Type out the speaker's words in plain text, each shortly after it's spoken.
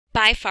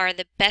By far,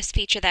 the best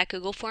feature that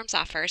Google Forms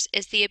offers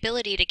is the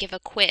ability to give a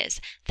quiz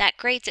that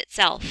grades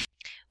itself.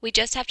 We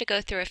just have to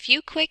go through a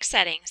few quick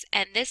settings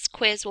and this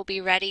quiz will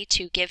be ready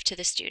to give to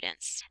the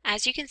students.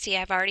 As you can see,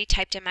 I've already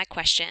typed in my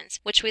questions,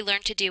 which we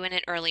learned to do in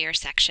an earlier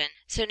section.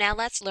 So now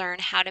let's learn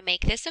how to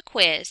make this a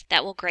quiz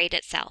that will grade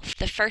itself.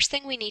 The first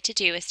thing we need to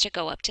do is to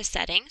go up to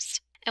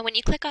Settings. And when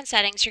you click on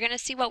settings, you're going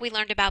to see what we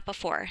learned about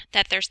before,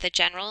 that there's the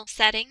general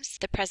settings,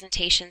 the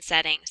presentation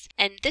settings,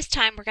 and this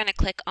time we're going to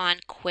click on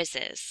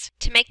quizzes.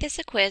 To make this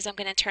a quiz, I'm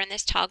going to turn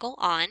this toggle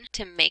on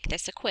to make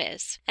this a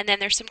quiz. And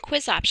then there's some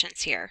quiz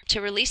options here. To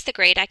release the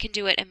grade, I can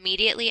do it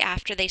immediately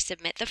after they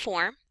submit the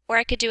form, or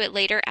I could do it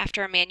later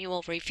after a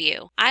manual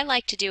review. I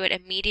like to do it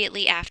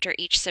immediately after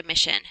each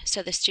submission,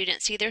 so the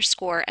students see their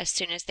score as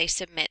soon as they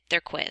submit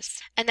their quiz.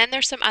 And then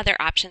there's some other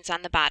options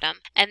on the bottom,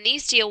 and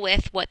these deal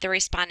with what the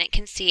respondent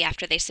can see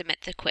after they submit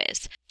the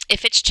quiz.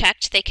 If it's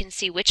checked, they can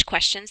see which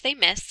questions they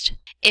missed.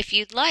 If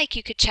you'd like,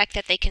 you could check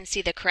that they can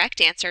see the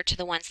correct answer to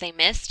the ones they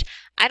missed.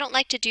 I don't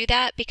like to do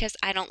that because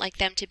I don't like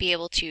them to be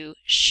able to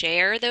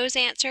share those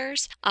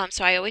answers,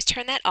 so I always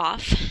turn that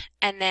off.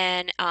 And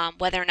then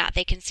whether or not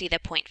they can see the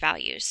point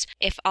values.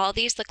 If all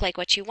these look like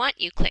what you want,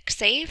 you click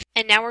Save.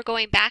 And now we're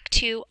going back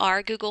to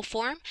our Google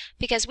form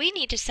because we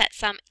need to set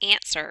some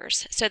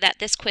answers so that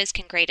this quiz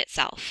can grade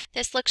itself.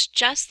 This looks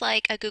just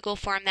like a Google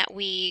form that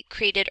we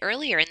created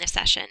earlier in the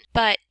session,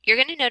 but you're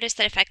going to notice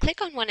that if I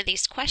click on one of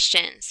these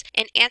questions,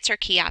 an answer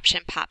key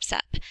option pops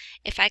up.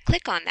 If I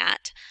click on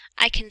that,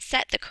 I can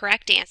set the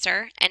correct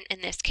answer, and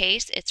in this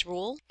case it's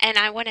rule, and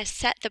I want to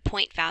set the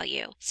point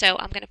value. So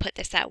I'm going to put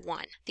this at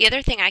 1. The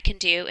other thing I can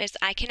do is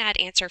I can add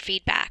answer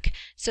feedback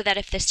so that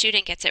if the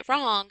student gets it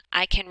wrong,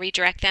 I can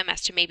redirect them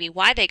as to maybe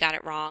why they got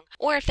it wrong,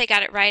 or if they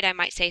got it right, I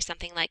might say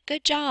something like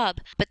good job,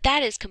 but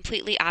that is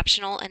completely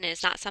optional and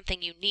is not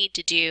something you need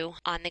to do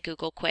on the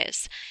Google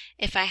quiz.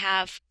 If I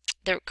have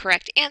the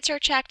correct answer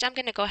checked, I'm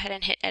going to go ahead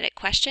and hit Edit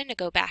Question to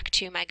go back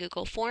to my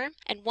Google form.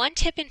 And one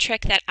tip and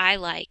trick that I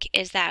like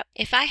is that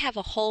if I have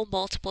a whole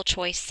multiple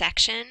choice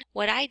section,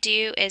 what I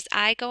do is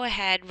I go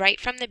ahead right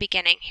from the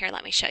beginning. Here,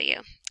 let me show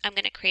you. I'm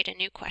going to create a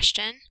new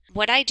question.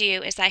 What I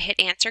do is I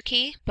hit Answer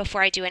key.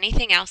 Before I do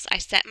anything else, I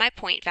set my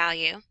point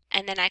value,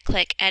 and then I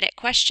click Edit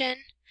Question,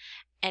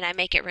 and I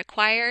make it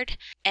required.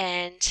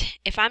 And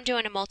if I'm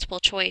doing a multiple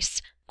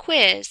choice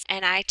quiz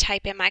and I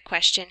type in my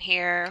question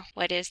here,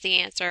 what is the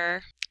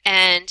answer?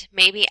 And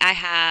maybe I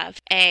have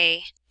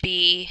A,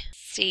 B,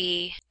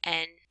 C,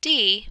 and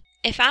D.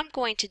 If I'm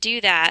going to do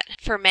that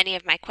for many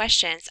of my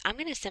questions, I'm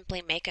going to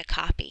simply make a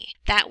copy.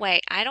 That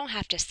way I don't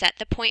have to set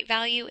the point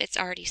value, it's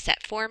already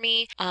set for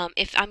me.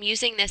 If I'm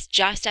using this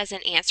just as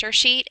an answer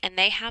sheet and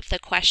they have the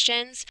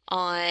questions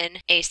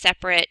on a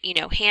separate,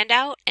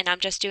 handout, and I'm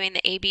just doing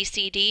the A, B,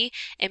 C, D,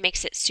 it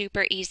makes it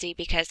super easy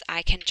because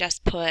I can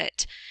just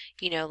put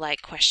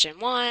like question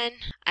 1,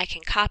 I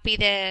can copy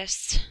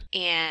this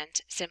and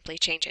simply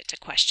change it to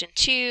question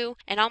 2,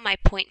 and all my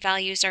point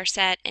values are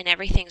set and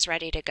everything's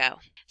ready to go.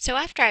 So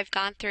after I've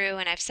gone through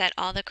and I've set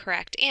all the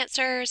correct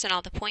answers and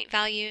all the point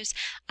values,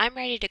 I'm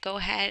ready to go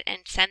ahead and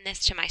send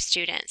this to my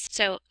students.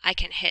 So I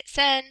can hit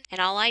send,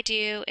 and all I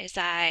do is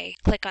I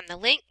click on the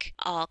link,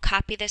 I'll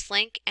copy this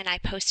link, and I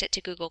post it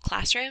to Google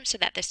Classroom so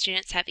that the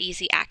students have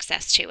easy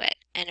access to it.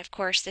 And of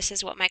course, this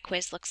is what my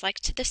quiz looks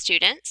like to the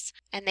students.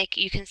 And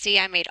you can see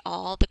I made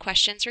all the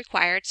questions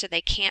required, so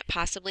they can't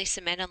possibly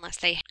submit unless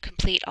they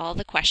complete all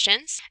the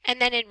questions. And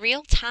then in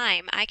real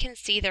time, I can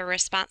see their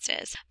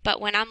responses.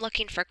 But when I'm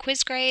looking for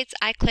quiz grades,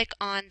 I click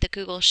on the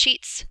Google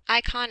Sheets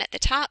icon at the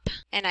top,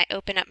 and I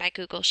open up my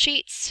Google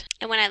Sheets.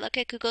 And when I look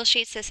at Google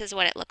Sheets, this is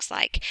what it looks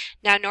like.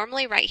 Now,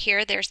 normally right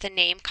here, there's the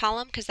name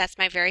column because that's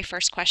my very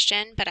first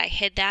question, but I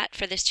hid that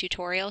for this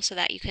tutorial so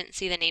that you couldn't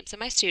see the names of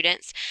my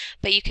students.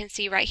 But you can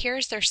see right here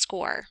is their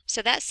score.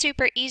 So that's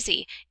super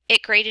easy.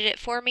 It graded it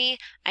for me.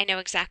 I know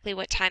exactly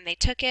what time they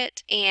took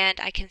it, and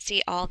I can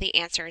see all the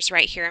answers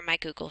right here in my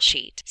Google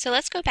Sheet. So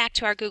let's go back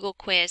to our Google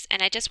quiz,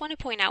 and I just want to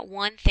point out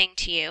one thing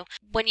to you.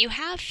 When you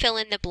have fill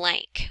in the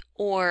blank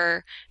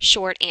or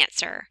short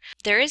answer,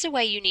 there is a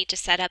way you need to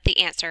set up the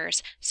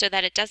answers so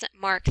that it doesn't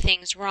mark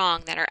things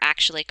wrong that are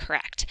actually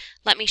correct.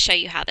 Let me show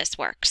you how this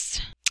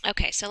works.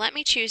 Okay, so let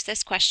me choose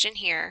this question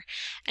here,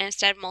 and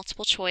instead of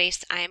multiple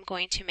choice, I am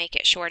going to make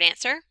it short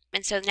answer.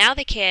 And so now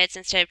the kids,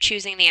 instead of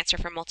choosing the answer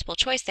for multiple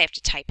choice, they have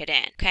to type it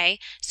in, okay?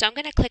 So I'm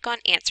going to click on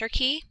Answer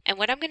key, and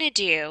what I'm going to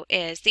do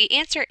is the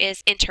answer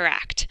is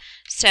interact.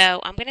 So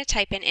I'm going to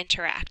type in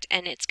interact,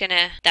 and that's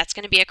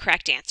going to be a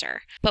correct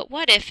answer. But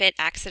what if it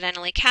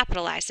accidentally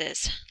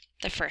capitalizes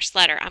the first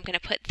letter? I'm going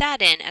to put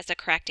that in as a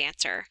correct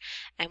answer.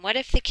 And what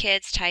if the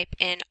kids type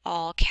in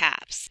all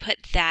caps?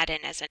 Put that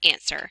in as an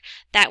answer.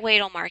 That way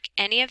it'll mark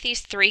any of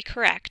these 3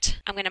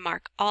 correct. I'm going to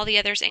mark all the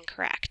others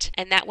incorrect.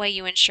 And that way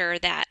you ensure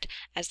that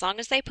as long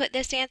as they put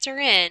this answer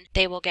in,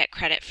 they will get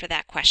credit for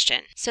that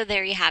question. So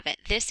there you have it.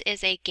 This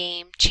is a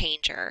game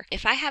changer.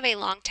 If I have a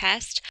long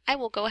test, I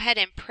will go ahead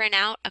and print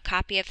out a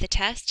copy of the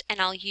test,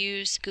 and I'll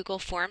use Google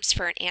Forms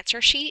for an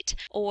answer sheet,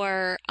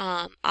 or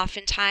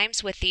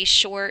oftentimes with these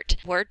short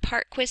word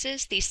 3-part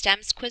quizzes, these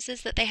STEMS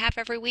quizzes that they have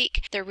every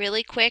week. They're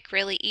really quick,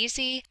 really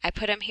easy. I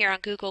put them here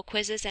on Google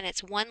Quizzes, and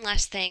it's one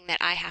less thing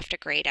that I have to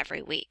grade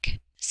every week.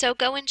 So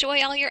go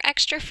enjoy all your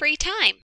extra free time.